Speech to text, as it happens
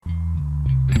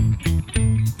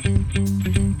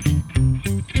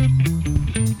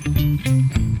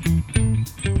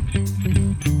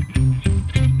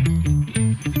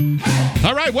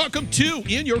right, welcome to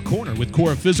In Your Corner with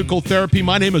Cora Physical Therapy.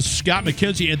 My name is Scott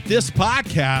McKenzie, and this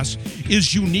podcast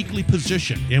is uniquely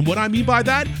positioned. And what I mean by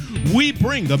that, we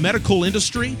bring the medical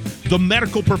industry, the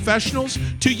medical professionals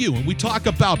to you. And we talk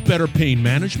about better pain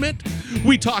management.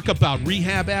 We talk about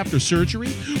rehab after surgery.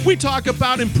 We talk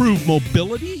about improved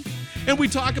mobility. And we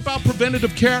talk about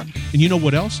preventative care. And you know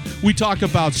what else? We talk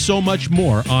about so much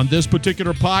more on this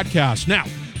particular podcast. Now,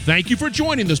 thank you for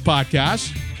joining this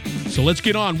podcast. So let's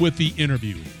get on with the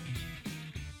interview.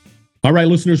 All right,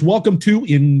 listeners, welcome to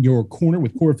In Your Corner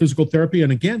with Cora Physical Therapy.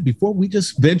 And again, before we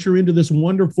just venture into this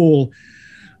wonderful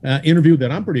interview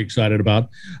that I'm pretty excited about,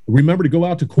 remember to go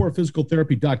out to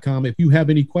coraphysicaltherapy.com. If you have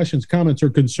any questions, comments, or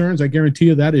concerns, I guarantee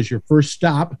you that is your first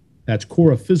stop. That's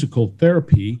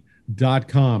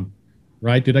coraphysicaltherapy.com.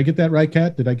 Right? Did I get that right,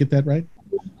 Kat? Did I get that right?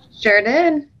 Sure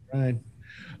did. Right.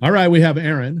 All right, we have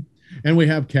Aaron and we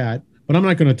have Kat. But I'm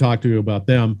not going to talk to you about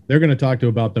them. They're going to talk to you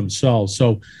about themselves.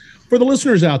 So for the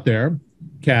listeners out there,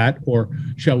 Kat, or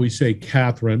shall we say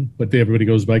Catherine, but everybody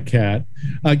goes by Kat,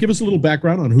 give us a little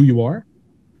background on who you are.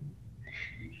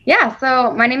 Yeah,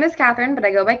 so my name is Catherine, but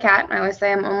I go by Kat. I always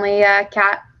say I'm only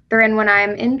Catherine when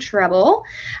I'm in trouble.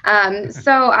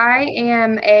 So I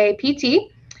am a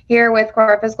PT here with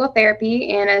Cora Physical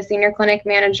Therapy and a senior clinic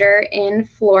manager in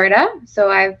Florida. So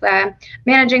I've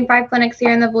managing 5 clinics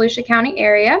here in the Volusia County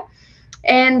area.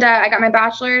 And I got my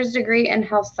bachelor's degree in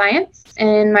health science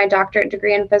and my doctorate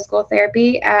degree in physical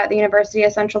therapy at the University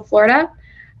of Central Florida.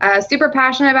 Super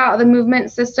passionate about the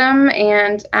movement system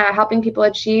and helping people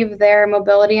achieve their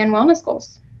mobility and wellness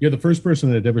goals. You're the first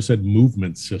person that ever said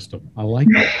movement system. I like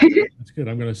that. That's good.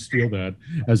 I'm going to steal that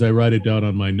as I write it down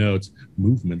on my notes.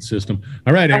 Movement system.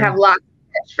 All right, Aaron. I have lots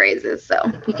of phrases, so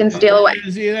you can steal away.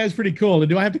 Yeah, that's pretty cool.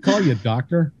 Do I have to call you a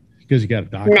doctor? Because you got a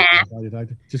doctor. Nah.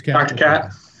 Just Dr.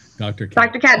 Kat. Dr. Kat.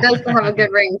 Dr. Kat does still have a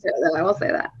good ring to it, though. I will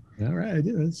say that. All right.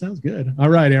 Yeah, that sounds good. All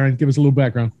right, Aaron, give us a little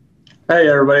background. Hey,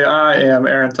 everybody. I am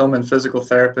Aaron Tillman, physical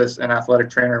therapist and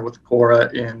athletic trainer with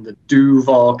Cora in the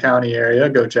Duval County area.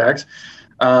 Go Jags.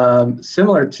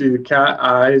 Similar to Kat,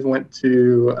 I went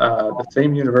to the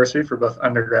same university for both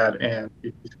undergrad and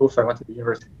PT school. So I went to the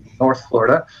University of North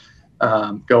Florida.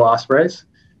 Go Ospreys.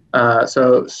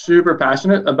 So super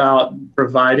passionate about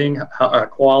providing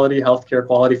quality healthcare,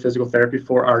 quality physical therapy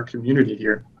for our community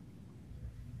here.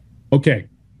 Okay.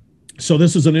 So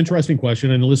this is an interesting question,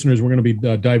 and listeners, we're going to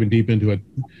be diving deep into it.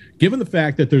 Given the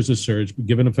fact that there's a surge,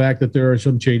 given the fact that there are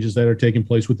some changes that are taking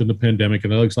place within the pandemic,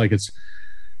 and it looks like it's,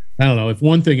 I don't know, if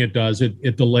one thing it does,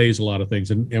 it delays a lot of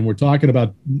things. And we're talking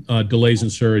about delays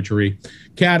in surgery.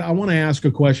 Kat, I want to ask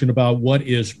a question about what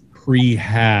is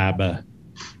prehab?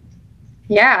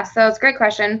 Yeah, so it's a great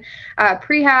question.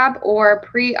 Prehab or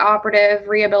preoperative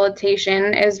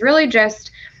rehabilitation is really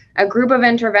just a group of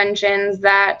interventions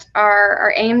that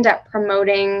are aimed at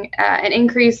promoting an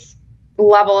increased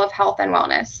level of health and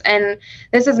wellness. And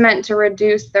this is meant to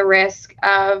reduce the risk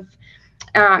of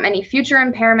any future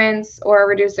impairments or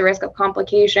reduce the risk of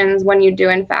complications when you do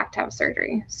in fact have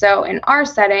surgery. So in our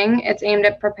setting, it's aimed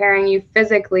at preparing you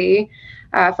physically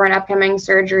for an upcoming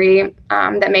surgery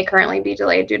that may currently be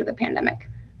delayed due to the pandemic.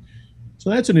 So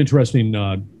that's an interesting,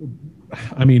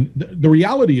 the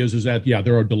reality is that, yeah,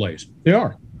 there are delays. They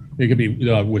are. It could be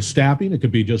with staffing. It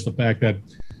could be just the fact that,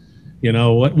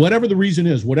 whatever the reason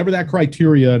is, whatever that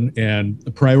criteria and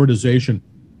prioritization.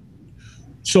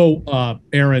 So,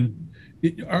 Aaron,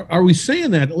 are we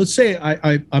saying that, let's say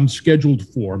I'm scheduled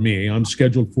for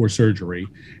surgery,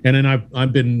 and then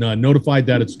I've been notified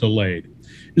that it's delayed.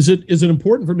 Is it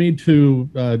important for me to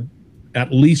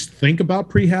at least think about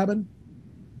prehabbing?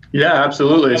 Yeah,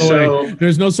 absolutely. So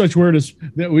there's no such word as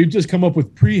that. We've just come up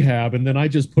with prehab, and then I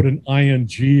just put an ing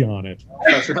on it.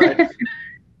 That's right. I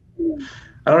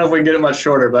don't know if we can get it much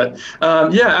shorter, but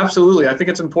yeah, absolutely. I think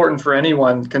it's important for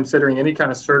anyone considering any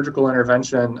kind of surgical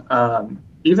intervention,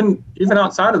 even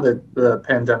outside of the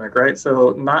pandemic, right?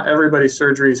 So not everybody's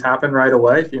surgeries happen right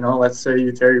away. Let's say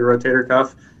you tear your rotator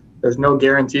cuff. There's no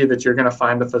guarantee that you're going to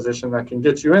find a physician that can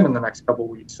get you in the next couple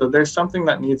of weeks. So there's something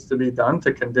that needs to be done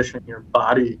to condition your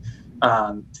body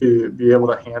to be able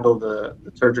to handle the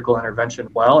surgical intervention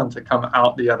well and to come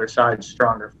out the other side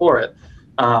stronger for it.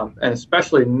 And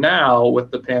especially now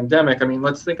with the pandemic,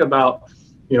 let's think about,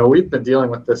 we've been dealing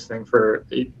with this thing for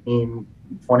 18,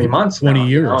 20 months 20 now,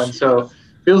 years. And so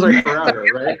feels like forever,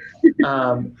 right?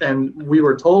 And we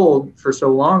were told for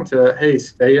so long to, hey,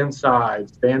 stay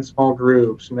inside, stay in small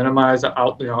groups, minimize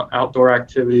outdoor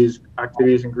activities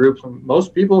and groups. And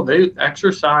most people, they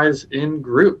exercise in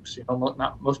groups.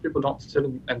 Not most people don't sit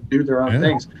and do their own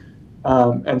things.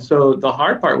 And so the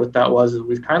hard part with that is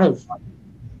we've kind of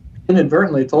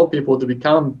inadvertently told people to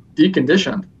become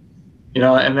deconditioned.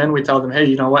 And then we tell them, hey,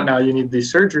 you know what, now you need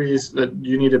these surgeries that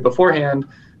you needed beforehand.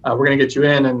 We're going to get you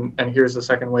in, and here's the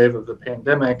second wave of the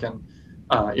pandemic. And,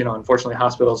 unfortunately,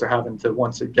 hospitals are having to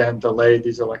once again delay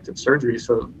these elective surgeries.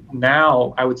 So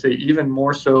now I would say even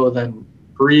more so than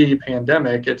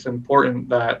pre-pandemic, it's important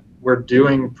that we're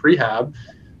doing prehab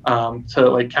to,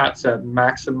 like Kat said,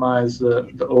 maximize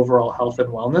the overall health and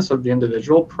wellness of the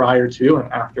individual prior to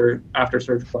and after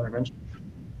surgical intervention.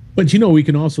 But, we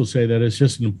can also say that it's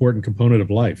just an important component of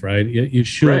life, right? You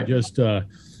should just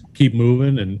keep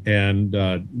moving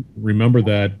and remember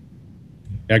that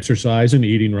exercise and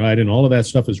eating right and all of that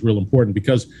stuff is real important,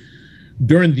 because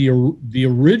during the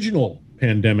original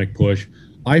pandemic push,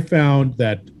 I found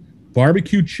that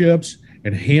barbecue chips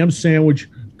and ham sandwich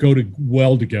go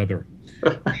well together.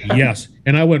 Yes.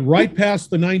 And I went right past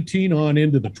the 19 on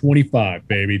into the 25,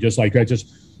 baby. Just like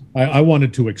I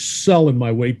wanted to excel in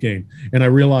my weight gain. And I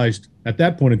realized at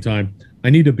that point in time, I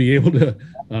need to be able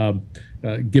to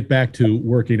get back to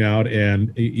working out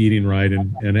and eating right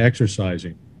and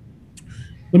exercising.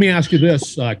 Let me ask you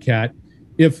this, Kat.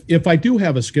 If I do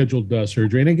have a scheduled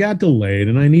surgery and it got delayed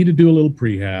and I need to do a little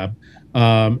prehab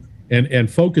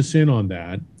and focus in on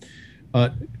that,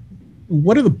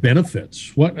 what are the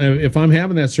benefits? What if I'm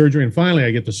having that surgery and finally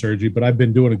I get the surgery, but I've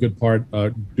been doing a good part,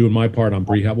 doing my part on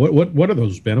prehab? What are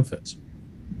those benefits?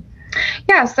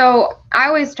 Yeah, so I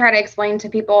always try to explain to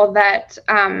people that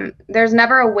there's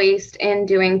never a waste in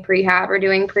doing prehab or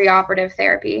doing preoperative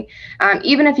therapy,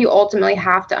 even if you ultimately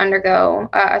have to undergo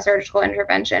a surgical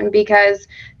intervention, because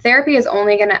therapy is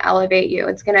only going to elevate you.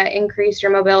 It's going to increase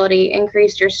your mobility,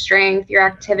 increase your strength, your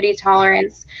activity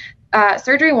tolerance.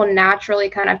 Surgery will naturally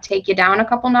kind of take you down a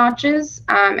couple notches.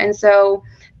 And so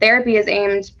therapy is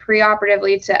aimed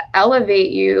preoperatively to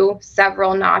elevate you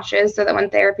several notches so that when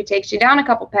therapy takes you down a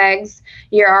couple pegs,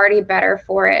 you're already better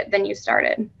for it than you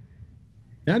started.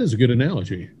 That is a good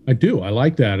analogy. I do. I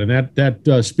like that. And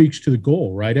that speaks to the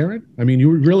goal, right, Erin? I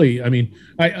mean,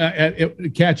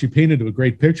 Kat, you painted a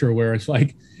great picture where it's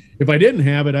like, if I didn't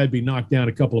have it, I'd be knocked down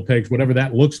a couple of pegs, whatever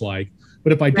that looks like.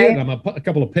 But if I did, I'm a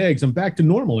couple of pegs, I'm back to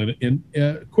normal in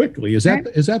quickly. Is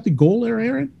that the goal there,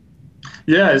 Erin?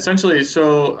 Yeah, essentially.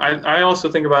 So I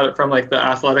also think about it from like the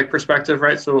athletic perspective,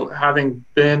 right? So having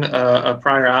been a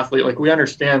prior athlete, like we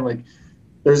understand like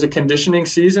there's a conditioning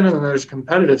season and then there's a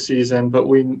competitive season, but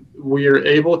we are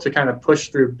able to kind of push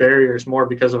through barriers more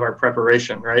because of our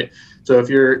preparation, right? So if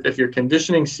your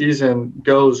conditioning season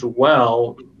goes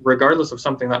well, regardless of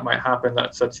something that might happen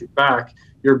that sets you back,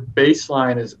 your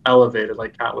baseline is elevated,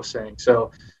 like Kat was saying. So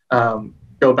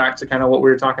go back to kind of what we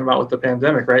were talking about with the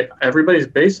pandemic, right? Everybody's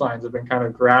baselines have been kind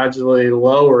of gradually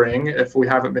lowering if we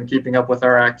haven't been keeping up with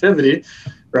our activity,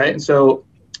 right? And so,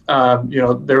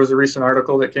 there was a recent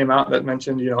article that came out that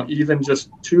mentioned, even just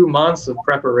 2 months of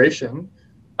preparation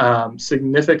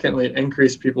significantly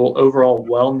increased people's overall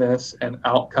wellness and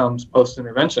outcomes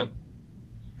post-intervention.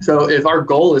 So if our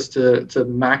goal is to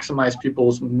maximize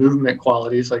people's movement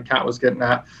qualities, like Kat was getting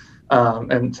at,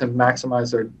 and to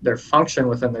maximize their function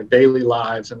within their daily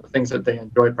lives and the things that they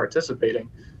enjoy participating,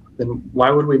 then why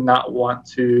would we not want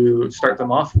to start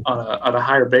them off on a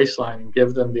higher baseline and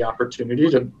give them the opportunity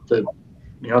to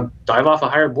dive off a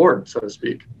higher board, so to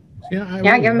speak? Give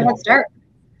them a head start.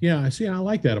 Yeah, see, I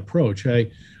like that approach. I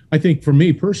think for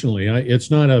me personally, it's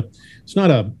not a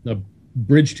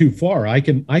bridge too far. I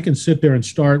can sit there and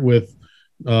start with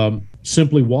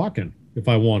simply walking if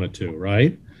I wanted to,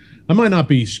 right? I might not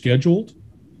be scheduled,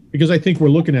 because I think we're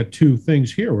looking at two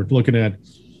things here. We're looking at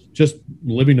just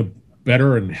living a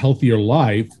better and healthier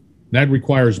life. That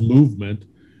requires movement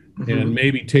and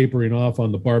maybe tapering off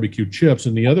on the barbecue chips.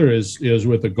 And the other is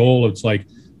with a goal. It's like,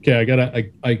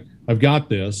 okay, I've got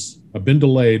this. I've been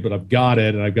delayed, but I've got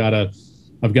it, and I've got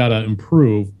to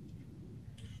improve.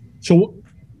 So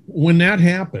when that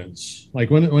happens, like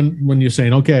when you're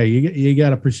saying, okay, you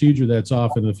got a procedure that's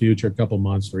off in the future, a couple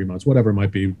months, 3 months, whatever it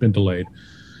might be, been delayed.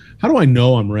 How do I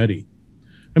know I'm ready?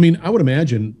 I mean, I would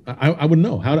imagine I would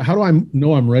know. How do I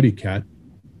know I'm ready, Kat?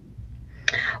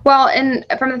 Well, and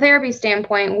from the therapy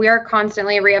standpoint, we are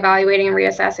constantly reevaluating and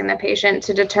reassessing the patient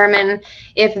to determine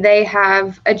if they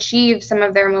have achieved some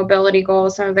of their mobility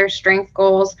goals, some of their strength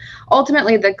goals.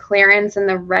 Ultimately, the clearance and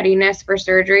the readiness for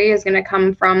surgery is going to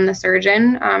come from the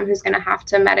surgeon, who's going to have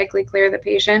to medically clear the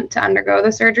patient to undergo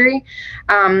the surgery.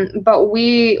 But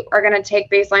we are going to take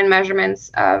baseline measurements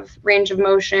of range of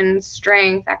motion,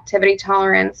 strength, activity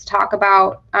tolerance, talk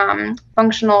about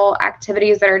functional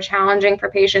activities that are challenging for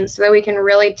patients so that we can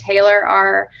really really tailor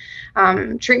our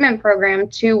treatment program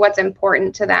to what's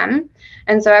important to them.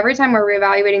 And so every time we're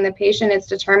reevaluating the patient, it's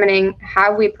determining,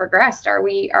 have we progressed? Are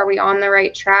we on the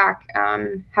right track?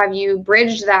 Have you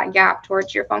bridged that gap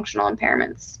towards your functional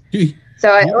impairments? So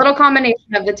a little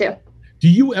combination of the two. Do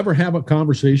you ever have a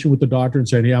conversation with the doctor and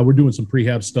say, yeah, we're doing some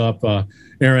prehab stuff,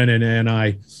 Aaron, and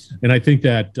I think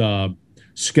that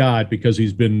Scott, because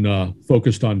he's been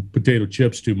focused on potato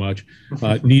chips too much,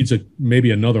 needs maybe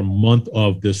another month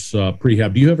of this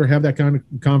prehab. Do you ever have that kind of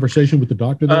conversation with the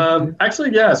doctor?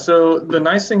 Actually, yeah. So the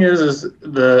nice thing is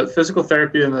the physical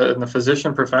therapy and the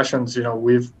physician professions,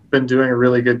 we've been doing a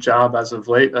really good job as of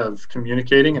late of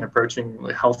communicating and approaching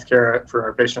healthcare for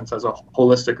our patients as a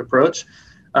holistic approach.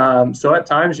 So at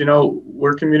times,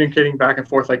 we're communicating back and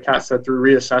forth, like Kat said, through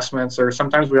reassessments, or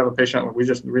sometimes we have a patient where we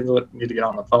just really need to get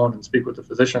on the phone and speak with the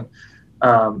physician.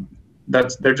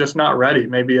 They're just not ready.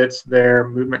 Maybe it's their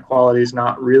movement quality is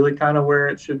not really kind of where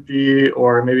it should be,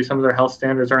 or maybe some of their health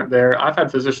standards aren't there. I've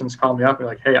had physicians call me up and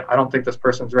like, hey, I don't think this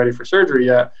person's ready for surgery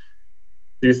yet.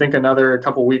 Do you think another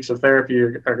couple weeks of therapy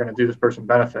are going to do this person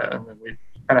benefit? And then we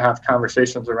kind of have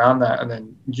conversations around that and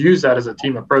then use that as a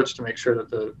team approach to make sure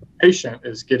that the patient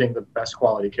is getting the best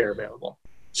quality care available.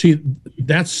 See,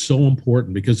 that's so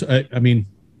important because I mean,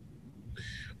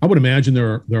 I would imagine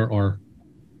there are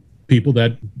people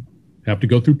that have to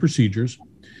go through procedures.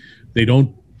 They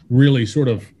don't really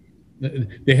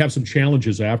they have some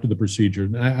challenges after the procedure.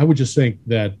 And I would just think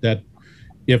that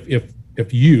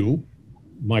if you,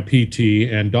 my PT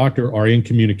and doctor are in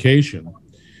communication,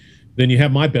 then you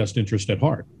have my best interest at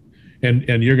heart.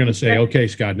 And you're going to say, okay,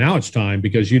 Scott, now it's time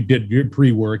because you did your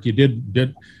pre-work. They did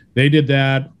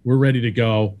that. We're ready to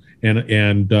go.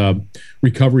 And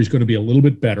recovery is going to be a little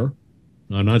bit better.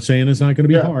 I'm not saying it's not going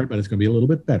to be hard, but it's going to be a little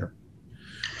bit better.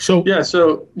 So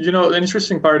the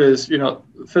interesting part is,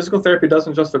 physical therapy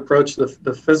doesn't just approach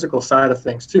the physical side of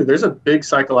things too. There's a big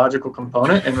psychological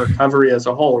component in recovery as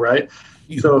a whole, right?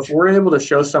 So if we're able to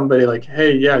show somebody like,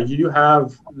 hey, yeah, you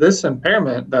have this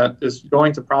impairment that is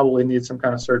going to probably need some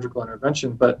kind of surgical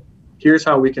intervention, but here's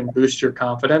how we can boost your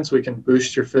confidence. We can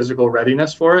boost your physical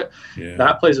readiness for it. Yeah.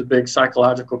 That plays a big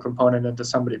psychological component into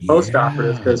somebody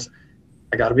post-operative because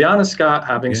I got to be honest, Scott,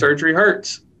 having surgery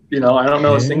hurts. I don't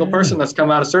know a single person that's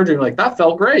come out of surgery like that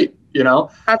felt great,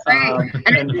 That's right.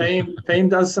 And pain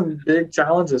does some big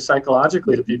challenges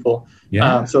psychologically to people.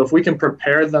 Yeah. So if we can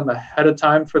prepare them ahead of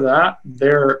time for that,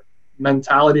 their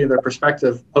mentality and their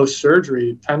perspective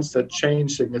post-surgery tends to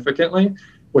change significantly,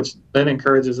 which then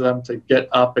encourages them to get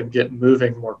up and get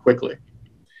moving more quickly.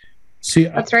 See,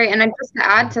 that's right. And just to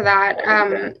add to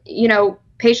that,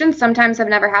 patients sometimes have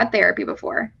never had therapy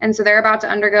before. And so they're about to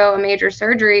undergo a major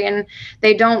surgery and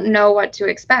they don't know what to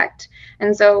expect.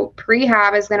 And so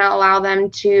prehab is going to allow them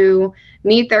to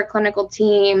meet their clinical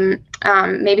team.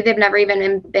 Maybe they've never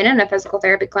even been in a physical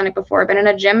therapy clinic before, been in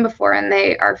a gym before, and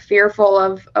they are fearful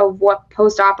of what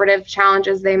post-operative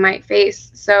challenges they might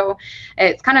face. So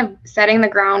it's kind of setting the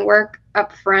groundwork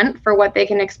up front for what they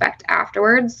can expect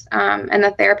afterwards. And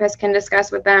the therapist can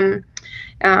discuss with them,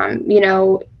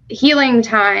 healing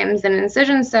times and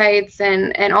incision sites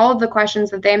and all of the questions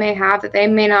that they may have that they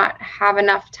may not have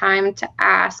enough time to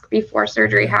ask before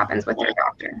surgery happens with their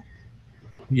doctor.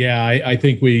 Yeah, I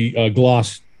think we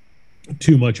gloss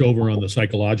too much over on the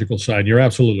psychological side. You're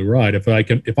absolutely right. If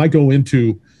I go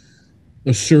into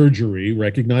a surgery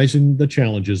recognizing the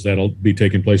challenges that'll be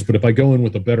taking place, but if I go in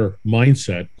with a better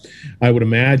mindset, I would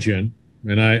imagine,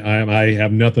 and I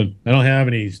have nothing, I don't have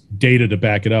any data to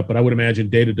back it up, but I would imagine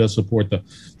data does support the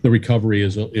recovery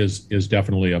is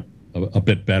definitely a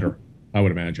bit better, I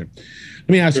would imagine. Let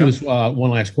me ask you this one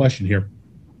last question here.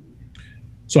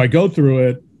 So I go through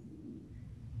it.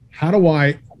 How do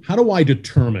I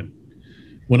determine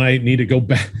when I need to go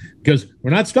back? Because we're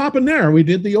not stopping there. We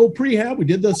did the old prehab, we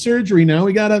did the surgery. Now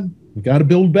we gotta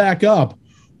build back up.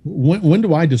 When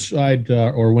do I decide,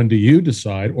 or when do you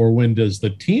decide, or when does the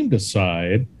team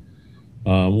decide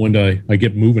when do I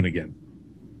get moving again?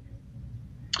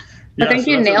 I think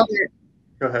you nailed it.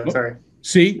 Go ahead. Sorry.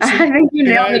 See? I think you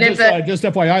nailed it. Just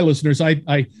FYI, listeners,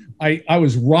 I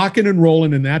was rocking and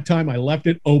rolling, and that time I left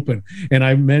it open, and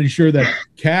I made sure that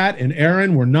Kat and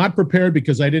Aaron were not prepared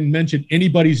because I didn't mention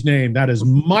anybody's name. That is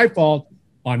my fault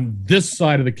on this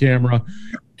side of the camera.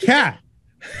 Kat,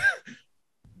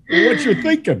 what you're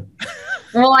thinking?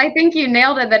 Well, I think you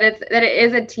nailed it, that it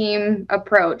is a team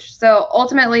approach. So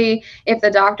ultimately, if the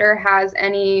doctor has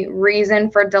any reason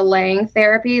for delaying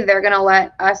therapy, they're going to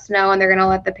let us know and they're going to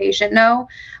let the patient know.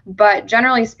 But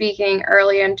generally speaking,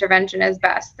 early intervention is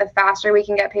best. The faster we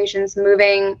can get patients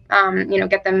moving,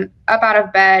 get them up out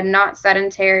of bed, not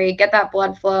sedentary, get that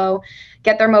blood flow,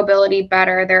 get their mobility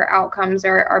better, their outcomes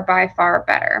are by far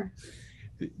better.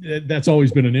 That's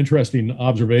always been an interesting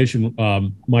observation.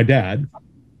 My dad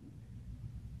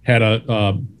had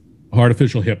a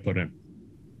artificial hip put in.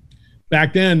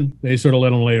 Back then, they sort of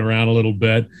let him lay around a little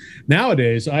bit.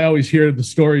 Nowadays, I always hear the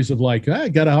stories of like, I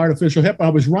got an artificial hip. I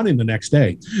was running the next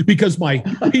day because my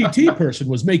PT person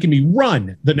was making me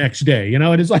run the next day. And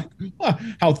it's like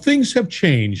how things have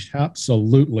changed.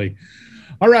 Absolutely.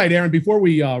 All right, Aaron, before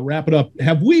we wrap it up,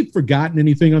 have we forgotten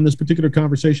anything on this particular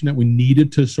conversation that we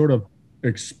needed to sort of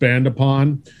expand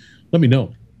upon? Let me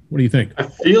know. What do you think? I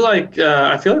feel like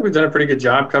we've done a pretty good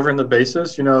job covering the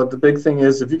basis. The big thing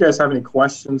is if you guys have any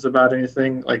questions about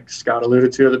anything, like Scott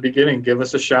alluded to at the beginning, give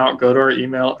us a shout. Go to our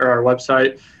email or our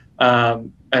website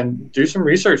and do some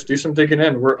research, do some digging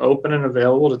in. We're open and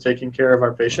available to taking care of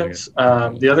our patients.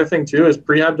 The other thing too is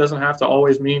prehab doesn't have to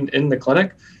always mean in the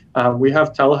clinic. We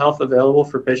have telehealth available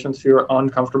for patients who are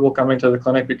uncomfortable coming to the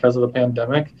clinic because of the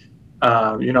pandemic.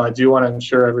 I do want to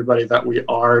ensure everybody that we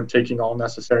are taking all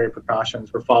necessary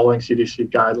precautions. We're following CDC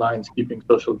guidelines, keeping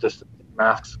social distancing,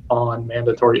 masks on,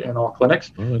 mandatory in all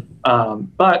clinics.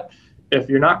 But if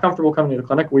you're not comfortable coming to the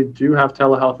clinic, we do have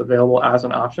telehealth available as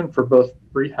an option for both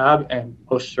rehab and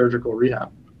post-surgical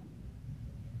rehab.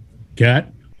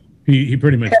 Kat, he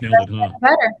pretty much nailed it, huh?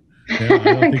 Better. Yeah, I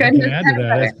don't think you can add to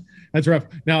that. That's rough.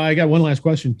 Now, I got one last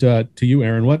question to you,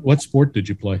 Aaron. What sport did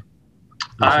you play?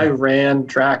 I ran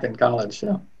track in college.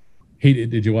 Yeah. Hey,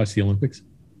 did you watch the Olympics?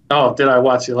 Oh, did I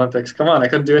watch the Olympics? Come on, I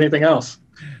couldn't do anything else.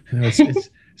 It's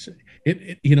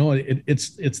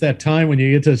that time when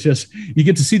you get to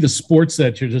see the sports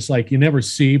that you're just like you never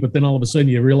see, but then all of a sudden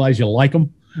you realize you like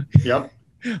them. Yep.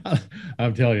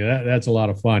 I'm telling you, that's a lot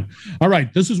of fun. All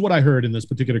right, this is what I heard in this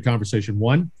particular conversation.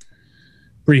 One,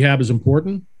 prehab is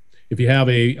important. If you have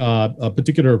a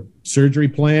particular surgery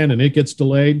plan and it gets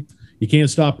delayed, you can't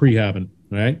stop prehabbing.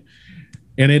 Right.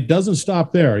 And it doesn't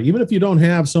stop there. Even if you don't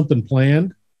have something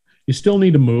planned, you still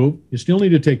need to move. You still need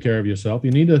to take care of yourself.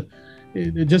 You need to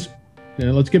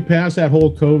let's get past that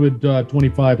whole COVID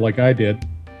 25 like I did.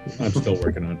 I'm still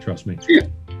working on it, trust me.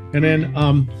 And then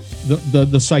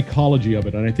the psychology of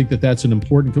it. And I think that's an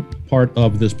important part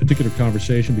of this particular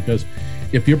conversation, because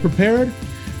if you're prepared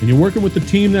and you're working with the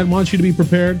team that wants you to be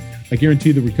prepared, I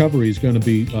guarantee the recovery is going to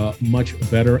be much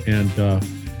better and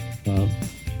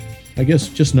I guess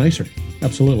just nicer.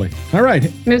 Absolutely. All right.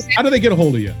 How do they get a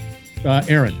hold of you?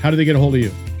 Aaron, how do they get a hold of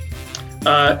you?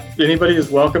 Anybody is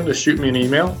welcome to shoot me an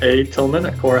email,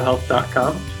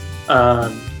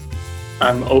 atillman@corahealth.com.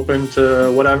 I'm open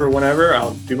to whatever, whenever.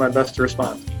 I'll do my best to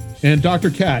respond. And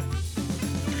Dr. Kat.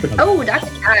 Oh,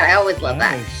 Dr. Kat, I always love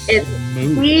that. It's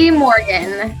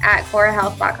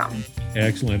cmorgan@corahealth.com.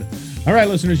 Excellent. All right,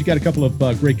 listeners, you got a couple of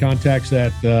great contacts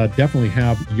that definitely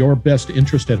have your best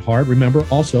interest at heart. Remember,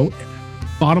 also,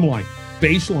 bottom line,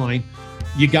 baseline,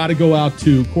 you got to go out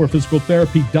to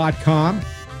corephysicaltherapy.com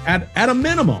at a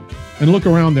minimum and look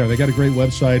around there. They got a great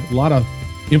website, a lot of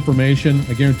information.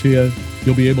 I guarantee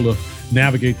you'll be able to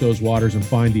navigate those waters and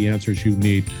find the answers you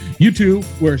need. You two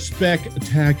were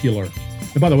spectacular.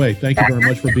 And by the way, thank you very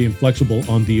much for being flexible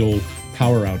on the old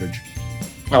power outage.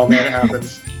 Oh, man, it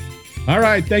happens. All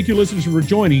right. Thank you, listeners, for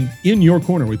joining In Your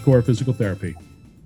Corner with Core Physical Therapy.